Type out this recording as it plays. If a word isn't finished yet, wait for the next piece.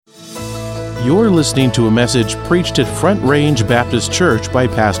You're listening to a message preached at Front Range Baptist Church by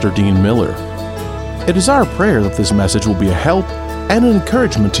Pastor Dean Miller. It is our prayer that this message will be a help and an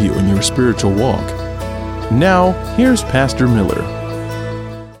encouragement to you in your spiritual walk. Now, here's Pastor Miller.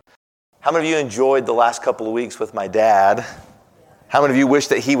 How many of you enjoyed the last couple of weeks with my dad? How many of you wish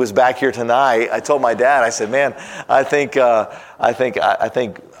that he was back here tonight? I told my dad, I said, man, I think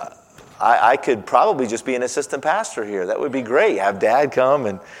I could probably just be an assistant pastor here. That would be great. Have Dad come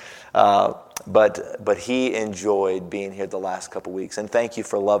and but he enjoyed being here the last couple weeks, and thank you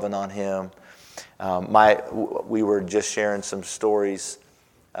for loving on him. We were just sharing some stories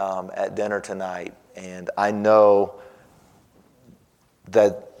at dinner tonight, and I know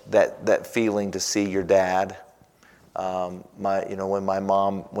that feeling to see your dad. When my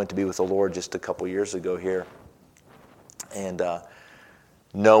mom went to be with the Lord just a couple years ago here, and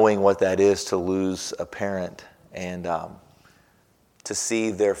knowing what that is to lose a parent, and to see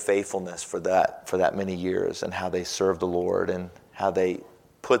their faithfulness for that many years, and how they served the Lord, and how they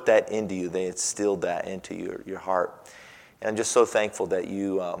put that into you, they instilled that into your heart. And I'm just so thankful that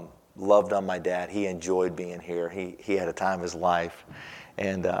you loved on my dad. He enjoyed being here. He had a time of his life.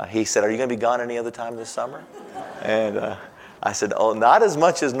 And he said, "Are you going to be gone any other time this summer?" And I said, "Oh, not as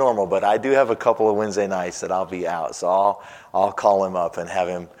much as normal, but I do have a couple of Wednesday nights that I'll be out. So I'll call him up and have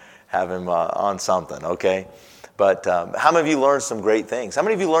him on something, okay?" But how many of you learned some great things? How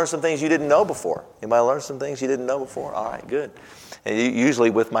many of you learned some things you didn't know before? Anybody learn some things you didn't know before? All right, good. And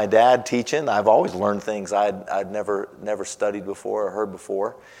usually with my dad teaching, I've always learned things I'd never studied before or heard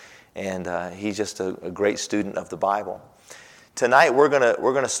before. And he's just a great student of the Bible. Tonight we're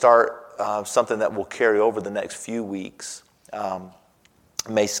gonna start something that will carry over the next few weeks.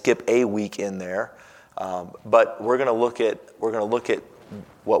 May skip a week in there, but we're gonna look at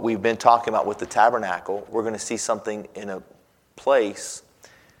what we've been talking about with the tabernacle. We're going to see something in a place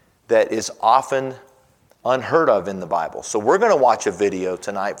that is often unheard of in the Bible. So we're going to watch a video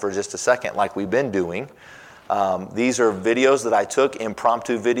tonight for just a second, like we've been doing. These are videos that I took,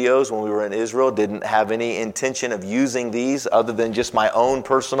 impromptu videos when we were in Israel. Didn't have any intention of using these other than just my own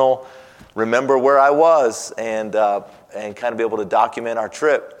personal remember where I was and kind of be able to document our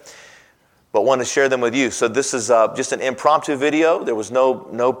trip. But want to share them with you. So this is just an impromptu video. There was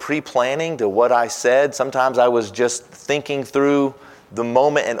no pre-planning to what I said. Sometimes I was just thinking through the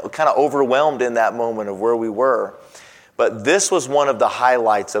moment and kind of overwhelmed in that moment of where we were. But this was one of the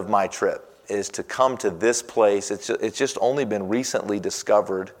highlights of my trip, is to come to this place. It's just only been recently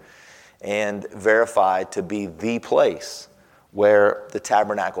discovered and verified to be the place where the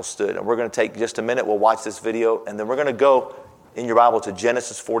tabernacle stood. And we're going to take just a minute. We'll watch this video, and then we're going to go in your Bible to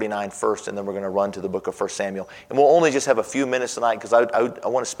Genesis 49 first, and then we're going to run to the book of 1 Samuel. And we'll only just have a few minutes tonight because I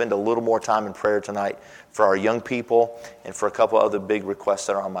want to spend a little more time in prayer tonight for our young people and for a couple other big requests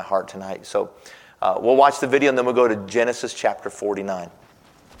that are on my heart tonight. So we'll watch the video, and then we'll go to Genesis chapter 49.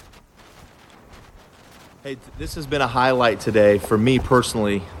 Hey, this has been a highlight today for me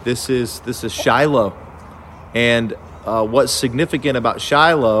personally. This is Shiloh. And what's significant about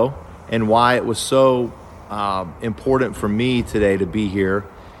Shiloh and why it was so important for me today to be here.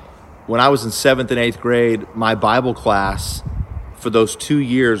 When I was in 7th and 8th grade, my Bible class for those 2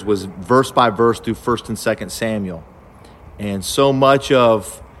 years was verse by verse through 1st and 2nd Samuel. And so much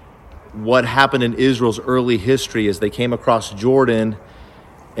of what happened in Israel's early history is they came across Jordan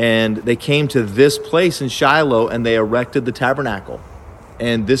and they came to this place in Shiloh and they erected the tabernacle.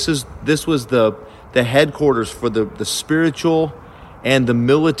 And this was the headquarters for the spiritual and the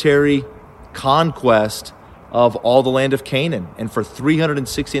military conquest of all the land of Canaan. And for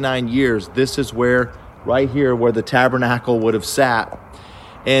 369 years, this is right here where the tabernacle would have sat.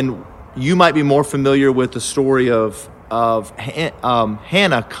 And you might be more familiar with the story of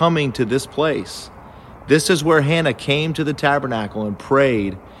Hannah coming to this place. This is where Hannah came to the tabernacle and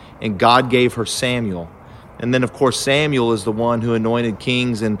prayed, and God gave her Samuel. And then, of course, Samuel is the one who anointed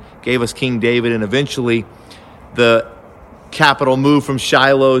kings and gave us King David, and eventually the capital moved from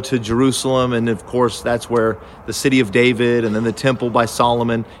Shiloh to Jerusalem, and of course that's where the city of David and then the temple by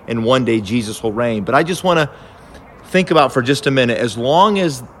Solomon, and one day Jesus will reign. But I just want to think about for just a minute, as long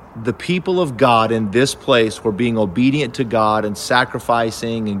as the people of God in this place were being obedient to God and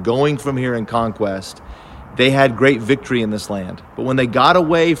sacrificing and going from here in conquest, they had great victory in this land. But when they got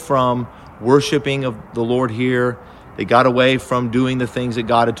away from worshiping of the Lord here, they got away from doing the things that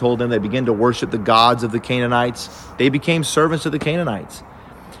God had told them. They began to worship the gods of the Canaanites. They became servants of the Canaanites.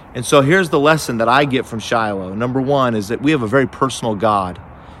 And so here's the lesson that I get from Shiloh. Number one is that we have a very personal God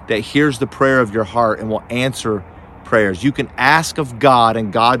that hears the prayer of your heart and will answer prayers. You can ask of God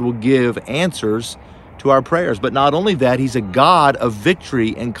and God will give answers to our prayers. But not only that, he's a God of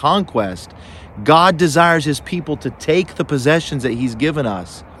victory and conquest. God desires his people to take the possessions that he's given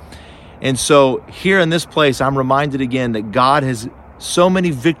us. And so here in this place, I'm reminded again that God has so many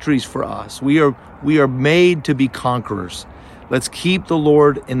victories for us. We are made to be conquerors. Let's keep the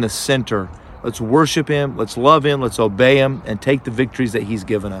Lord in the center. Let's worship him, let's love him, let's obey him, and take the victories that he's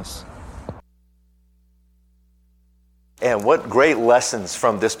given us. And what great lessons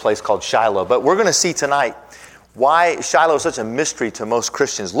from this place called Shiloh. But we're going to see tonight why Shiloh is such a mystery to most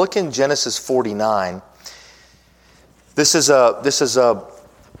Christians. Look in Genesis 49. This is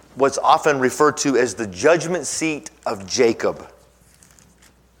what's often referred to as the judgment seat of Jacob.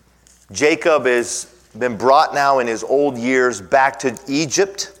 Jacob has been brought now in his old years back to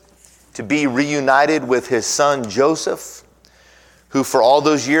Egypt to be reunited with his son Joseph, who for all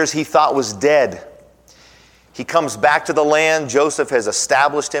those years he thought was dead. He comes back to the land. Joseph has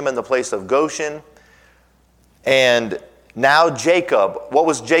established him in the place of Goshen. And now Jacob, what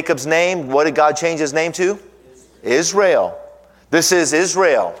was Jacob's name? What did God change his name to? Israel. This is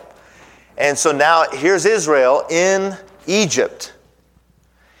Israel. And so now here's Israel in Egypt.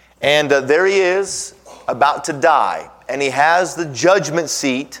 And there he is, about to die. And he has the judgment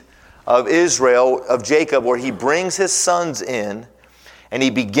seat of Israel, of Jacob, where he brings his sons in. And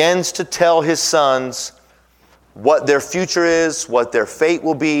he begins to tell his sons what their future is, what their fate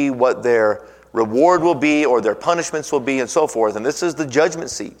will be, what their reward will be, or their punishments will be, and so forth. And this is the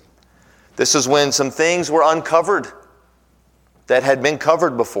judgment seat. This is when some things were uncovered that had been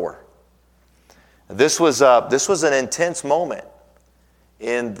covered before. This was an intense moment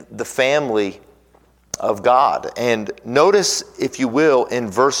in the family of God. And notice, if you will, in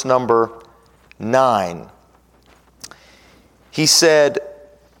verse number 9, he said,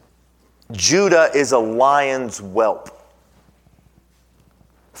 Judah is a lion's whelp.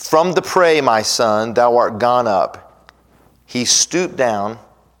 From the prey, my son, thou art gone up. He stooped down.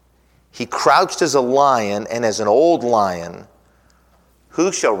 He crouched as a lion and as an old lion.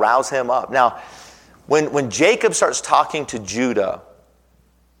 Who shall rouse him up? Now, when Jacob starts talking to Judah,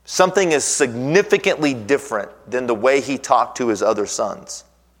 something is significantly different than the way he talked to his other sons.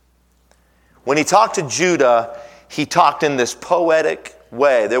 When he talked to Judah, he talked in this poetic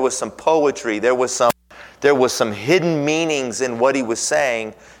way. There was some poetry. There was some hidden meanings in what he was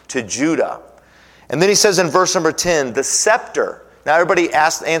saying to Judah. And then he says in verse number 10, the scepter. Now everybody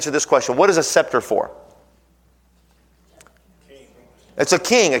answer this question. What is a scepter for? It's a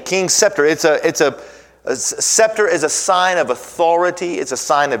king's scepter. A scepter is a sign of authority. It's a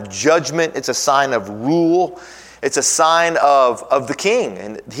sign of judgment. It's a sign of rule. It's a sign of the king.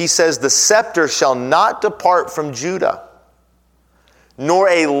 And he says, the scepter shall not depart from Judah, nor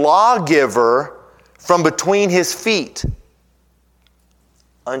a lawgiver from between his feet,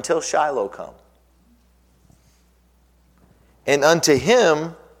 until Shiloh come. And unto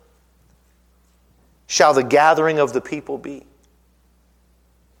him shall the gathering of the people be.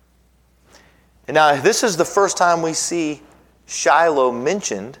 And now this is the first time we see Shiloh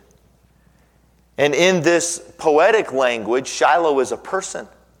mentioned. And in this poetic language, Shiloh is a person.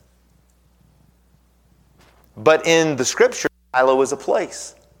 But in the scripture, Shiloh is a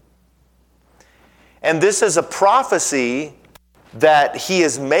place. And this is a prophecy that he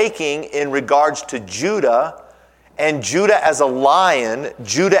is making in regards to Judah, and Judah as a lion,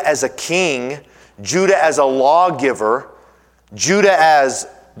 Judah as a king, Judah as a lawgiver, Judah as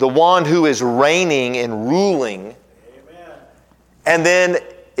the one who is reigning and ruling. Amen. And then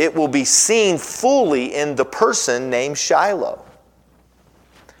it will be seen fully in the person named Shiloh.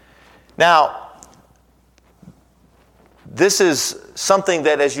 Now, this is something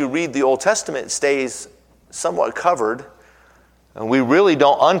that as you read the Old Testament stays somewhat covered. And we really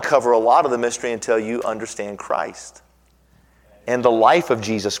don't uncover a lot of the mystery until you understand Christ and the life of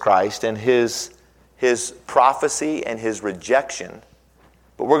Jesus Christ and his prophecy and his rejection.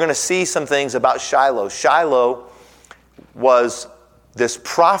 But we're going to see some things about Shiloh. Shiloh was this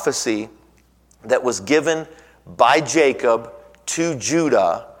prophecy that was given by Jacob to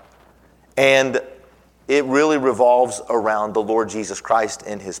Judah, and it really revolves around the Lord Jesus Christ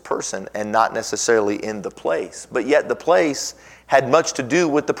in his person and not necessarily in the place. But yet the place had much to do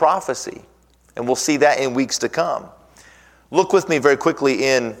with the prophecy. And we'll see that in weeks to come. Look with me very quickly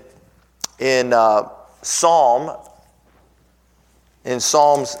in Psalms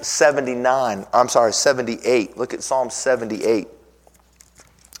 78. Look at Psalm 78.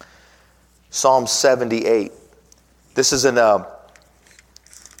 Psalm 78. This is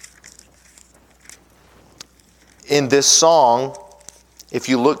in this song, if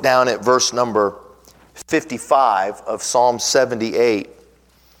you look down at verse number 55 of Psalm 78,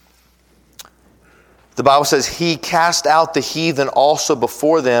 The Bible says, he cast out the heathen also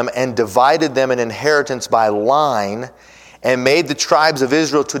before them and divided them an inheritance by line and made the tribes of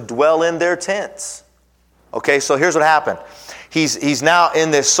Israel to dwell in their tents. Okay, so here's what happened. He's now in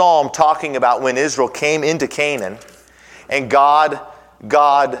this psalm talking about when Israel came into Canaan and God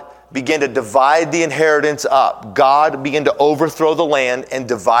began to divide the inheritance up. God began to overthrow the land and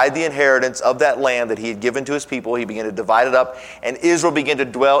divide the inheritance of that land that he had given to his people. He began to divide it up, and Israel began to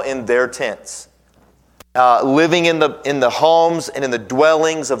dwell in their tents. Living in the homes and in the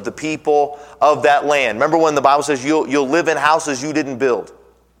dwellings of the people of that land. Remember when the Bible says you'll live in houses you didn't build.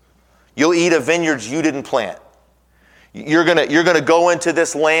 You'll eat of vineyards you didn't plant. You're gonna go into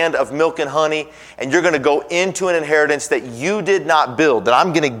this land of milk and honey, and you're gonna go into an inheritance that you did not build, that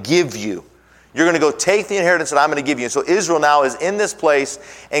I'm gonna give you. You're gonna go take the inheritance that I'm gonna give you. And so Israel now is in this place,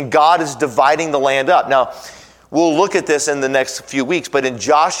 and God is dividing the land up. Now, we'll look at this in the next few weeks, but in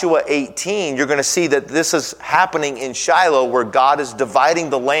Joshua 18, you're going to see that this is happening in Shiloh, where God is dividing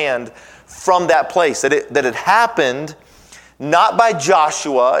the land from that place. That it happened not by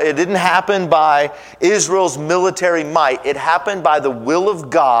Joshua, it didn't happen by Israel's military might, it happened by the will of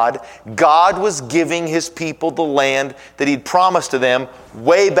God. God was giving his people the land that he'd promised to them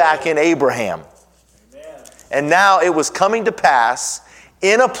way back in Abraham. Amen. And now it was coming to pass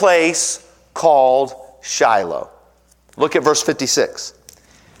in a place called Shiloh. Look at verse 56.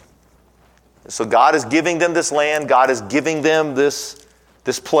 So God is giving them this land. God is giving them this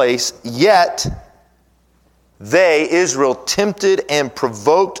place. Yet they, Israel, tempted and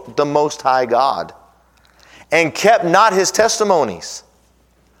provoked the Most High God and kept not his testimonies,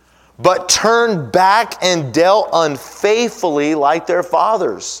 but turned back and dealt unfaithfully like their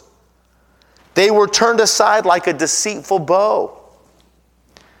fathers. They were turned aside like a deceitful bow.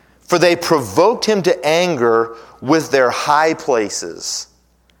 For they provoked him to anger with their high places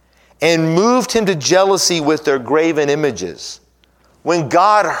and moved him to jealousy with their graven images. When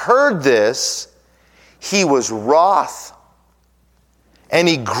God heard this, he was wroth, and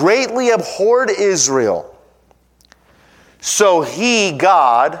he greatly abhorred Israel. So he,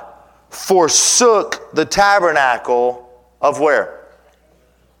 God, forsook the tabernacle of where?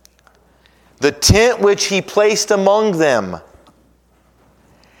 The tent which he placed among them,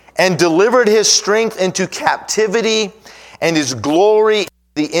 and delivered his strength into captivity and his glory in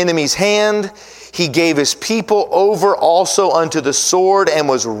the enemy's hand. He gave his people over also unto the sword and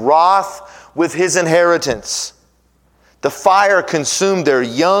was wroth with his inheritance. The fire consumed their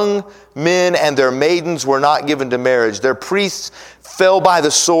young men, and their maidens were not given to marriage. Their priests fell by the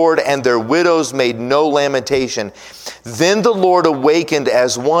sword, and their widows made no lamentation. Then the Lord awakened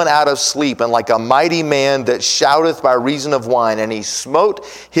as one out of sleep, and like a mighty man that shouteth by reason of wine. And he smote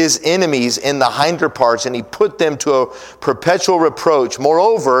his enemies in the hinder parts, and he put them to a perpetual reproach.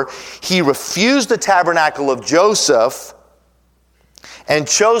 Moreover, he refused the tabernacle of Joseph, and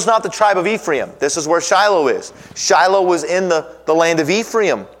chose not the tribe of Ephraim. This is where Shiloh is. Shiloh was in the land of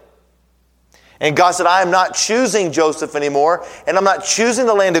Ephraim. And God said, I am not choosing Joseph anymore, and I'm not choosing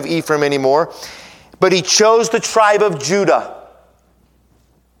the land of Ephraim anymore, but he chose the tribe of Judah.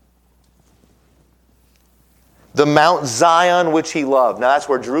 The Mount Zion which he loved. Now that's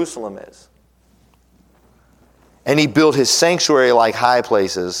where Jerusalem is. And he built his sanctuary like high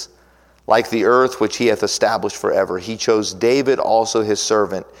places, like the earth which he hath established forever. He chose David also his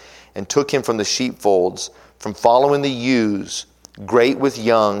servant, and took him from the sheepfolds, from following the ewes, great with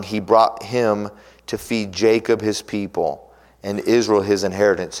young. He brought him to feed Jacob his people, and Israel his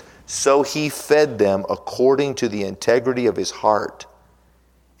inheritance. So he fed them according to the integrity of his heart,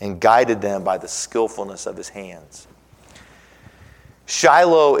 and guided them by the skillfulness of his hands.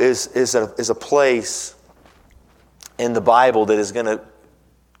 Shiloh is a place in the Bible that is going to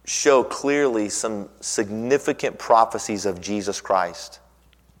show clearly some significant prophecies of Jesus Christ.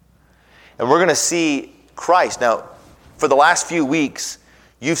 And we're going to see Christ. Now, for the last few weeks,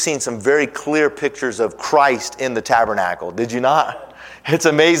 you've seen some very clear pictures of Christ in the tabernacle. Did you not? It's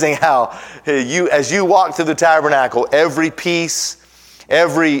amazing how as you walk through the tabernacle, every piece,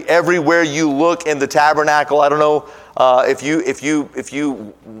 everywhere you look in the tabernacle, I don't know if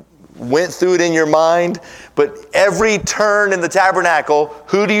you went through it in your mind, but every turn in the tabernacle,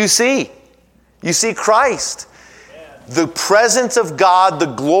 who do you see? You see Christ. The presence of God, the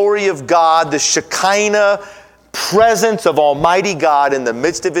glory of God, the Shekinah presence of Almighty God in the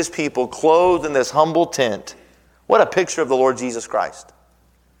midst of his people, clothed in this humble tent. What a picture of the Lord Jesus Christ.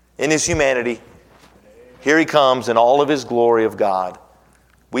 In his humanity, here he comes in all of his glory of God.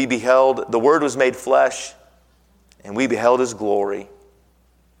 We beheld, the Word was made flesh, and we beheld his glory.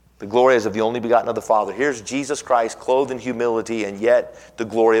 The glory as of the only begotten of the Father. Here's Jesus Christ clothed in humility and yet the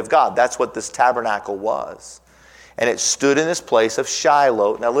glory of God. That's what this tabernacle was. And it stood in this place of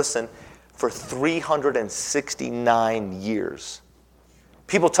Shiloh. Now listen, for 369 years.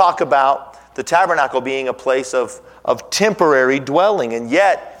 People talk about the tabernacle being a place of temporary dwelling, and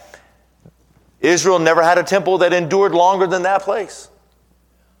yet Israel never had a temple that endured longer than that place.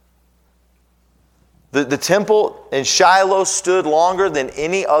 The temple in Shiloh stood longer than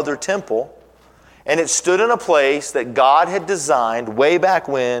any other temple, and it stood in a place that God had designed way back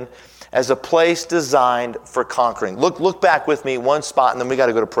when as a place designed for conquering. Look back with me one spot, and then we got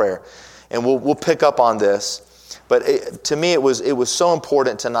to go to prayer, and we'll pick up on this. But to me, it was so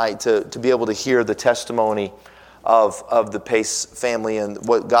important tonight to be able to hear the testimony of the Pace family and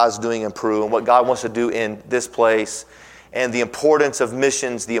what God's doing in Peru and what God wants to do in this place, and the importance of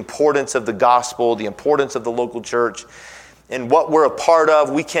missions, the importance of the gospel, the importance of the local church, and what we're a part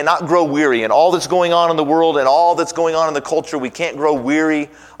of. We cannot grow weary. And all that's going on in the world and all that's going on in the culture, we can't grow weary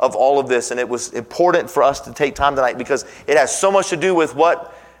of all of this. And it was important for us to take time tonight because it has so much to do with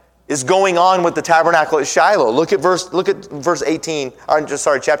what is going on with the tabernacle at Shiloh. Look at verse 18,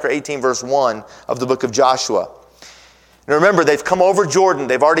 chapter 18, verse 1 of the book of Joshua. And remember, they've come over Jordan.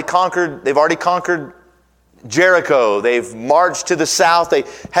 They've already conquered Jericho. They've marched to the south. They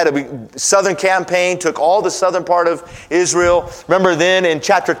had a southern campaign, took all the southern part of Israel. Remember then in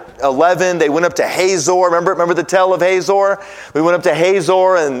chapter 11, they went up to Hazor. Remember the tale of Hazor? We went up to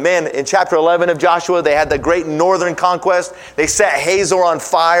Hazor, and man, in chapter 11 of Joshua, they had the great northern conquest. They set Hazor on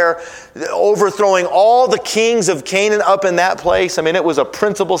fire, overthrowing all the kings of Canaan up in that place. I mean, it was a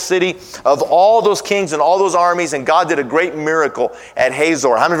principal city of all those kings and all those armies, and God did a great miracle at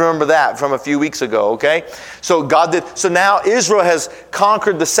Hazor. How many remember that from a few weeks ago, okay? So God did. So now Israel has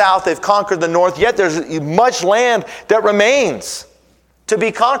conquered the south, they've conquered the north, yet there's much land that remains to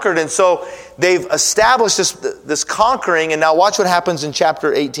be conquered. And so they've established this conquering, and now watch what happens in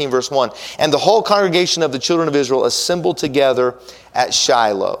chapter 18, verse 1. And the whole congregation of the children of Israel assembled together at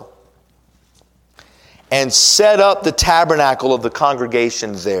Shiloh and set up the tabernacle of the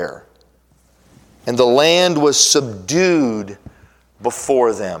congregation there. And the land was subdued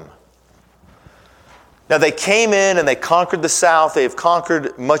before them. Now they came in and they conquered the south, they have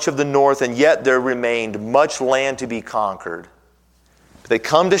conquered much of the north, and yet there remained much land to be conquered. They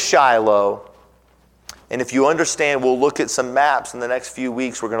come to Shiloh, and if you understand, we'll look at some maps in the next few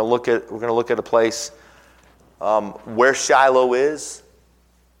weeks. We're going to look at a place where Shiloh is,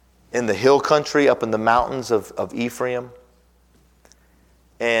 in the hill country up in the mountains of Ephraim.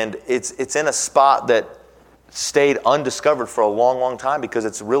 And it's in a spot that stayed undiscovered for a long, long time because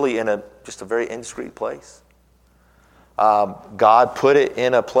it's really in just a very indiscreet place. God put it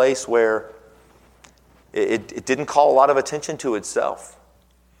in a place where it didn't call a lot of attention to itself.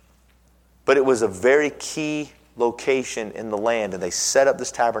 But it was a very key location in the land, and they set up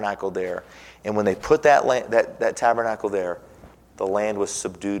this tabernacle there. And when they put that tabernacle there, the land was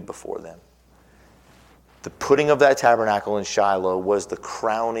subdued before them. The putting of that tabernacle in Shiloh was the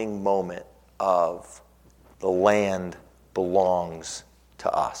crowning moment of the land belongs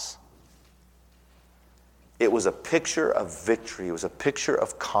to us. It was a picture of victory. It was a picture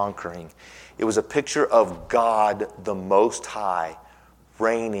of conquering. It was a picture of God the Most High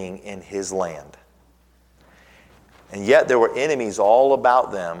reigning in His land. And yet there were enemies all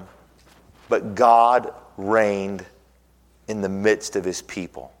about them, but God reigned in the midst of His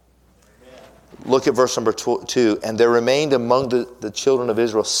people. Look at verse number 2. And there remained among the children of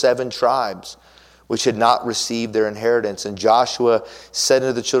Israel 7 tribes which had not received their inheritance. And Joshua said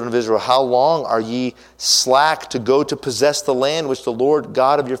unto the children of Israel, How long are ye slack to go to possess the land which the Lord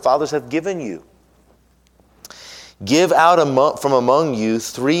God of your fathers hath given you? Give out from among you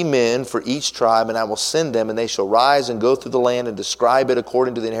 3 men for each tribe, and I will send them, and they shall rise and go through the land and describe it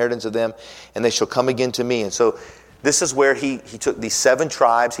according to the inheritance of them, and they shall come again to me. And so this is where he took these 7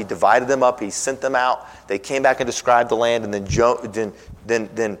 tribes, he divided them up, he sent them out, they came back and described the land, and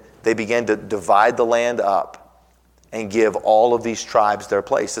then they began to divide the land up and give all of these tribes their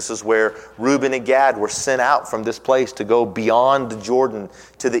place. This is where Reuben and Gad were sent out from this place to go beyond the Jordan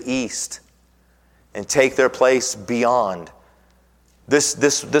to the east and take their place beyond.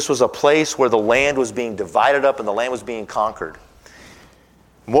 This was a place where the land was being divided up and the land was being conquered.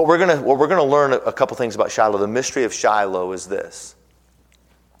 What we're gonna learn a couple things about Shiloh. The mystery of Shiloh is this.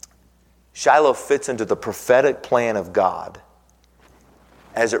 Shiloh fits into the prophetic plan of God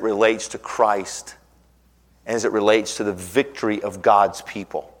as it relates to Christ and as it relates to the victory of God's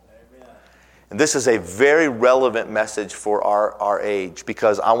people. Amen. And this is a very relevant message for our age,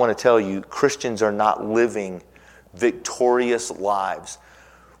 because I want to tell you, Christians are not living victorious lives.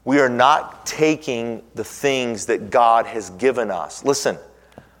 we are not taking the things that God has given us. Listen,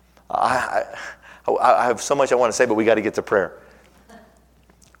 I have so much I want to say, but we got to get to prayer.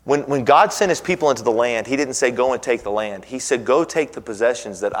 When God sent his people into the land, he didn't say, go and take the land. He said, go take the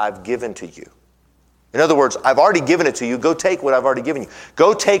possessions that I've given to you. In other words, I've already given it to you. Go take what I've already given you.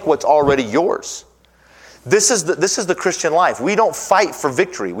 Go take what's already yours. This is the Christian life. We don't fight for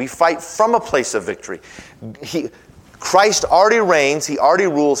victory. We fight from a place of victory. Christ already reigns. He already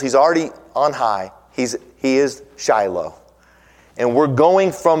rules. He's already on high. He is Shiloh. And we're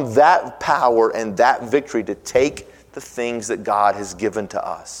going from that power and that victory to take the things that God has given to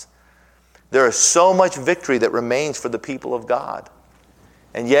us. There is so much victory that remains for the people of God.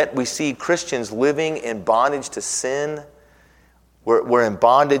 And yet we see Christians living in bondage to sin. We're in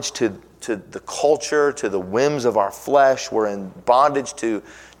bondage to the culture, to the whims of our flesh. We're in bondage to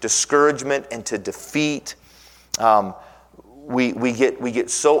discouragement and to defeat. We get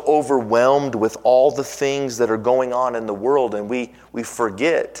so overwhelmed with all the things that are going on in the world, and we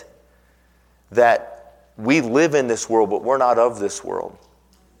forget that we live in this world, but we're not of this world.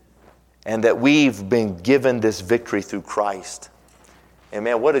 And that we've been given this victory through Christ. And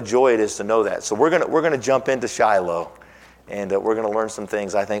man, what a joy it is to know that. So we're gonna jump into Shiloh, and we're gonna learn some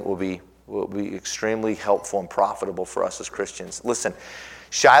things I think will be extremely helpful and profitable for us as Christians. Listen,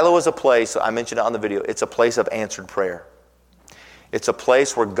 Shiloh is a place, I mentioned it on the video, it's a place of answered prayer. It's a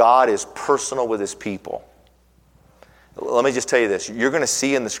place where God is personal with his people. Let me just tell you this. You're going to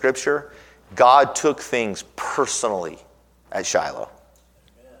see in the scripture, God took things personally at Shiloh.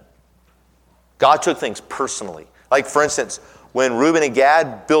 God took things personally. Like, for instance, when Reuben and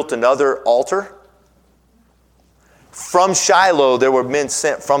Gad built another altar, from Shiloh there were men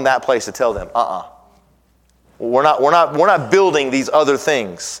sent from that place to tell them, we're not building these other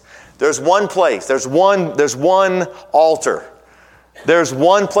things. There's one place. There's one altar. There's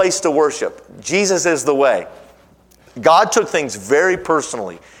one place to worship. Jesus is the way. God took things very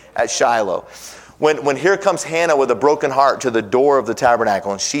personally at Shiloh. When here comes Hannah with a broken heart to the door of the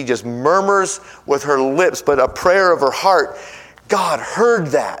tabernacle, and she just murmurs with her lips, but a prayer of her heart, God heard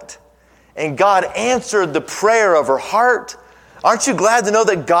that. And God answered the prayer of her heart. Aren't you glad to know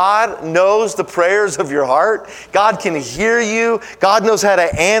that God knows the prayers of your heart? God can hear you. God knows how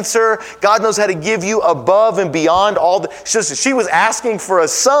to answer. God knows how to give you above and beyond all she was asking for a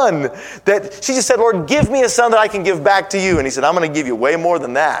son that she just said, Lord, give me a son that I can give back to you. And he said, I'm going to give you way more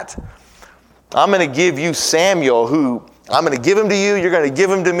than that. I'm going to give you Samuel, who I'm going to give him to you. You're going to give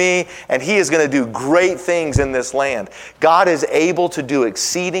him to me. And he is going to do great things in this land. God is able to do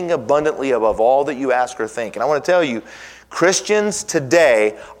exceeding abundantly above all that you ask or think. And I want to tell you, Christians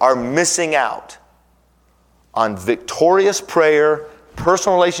today are missing out on victorious prayer,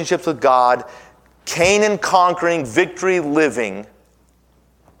 personal relationships with God, Canaan conquering, victory living,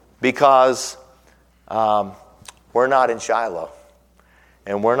 because we're not in Shiloh.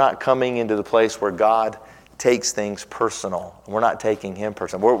 And we're not coming into the place where God takes things personal. We're not taking him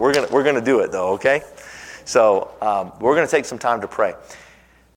personal. We're going to do it, though, okay? So we're going to take some time to pray.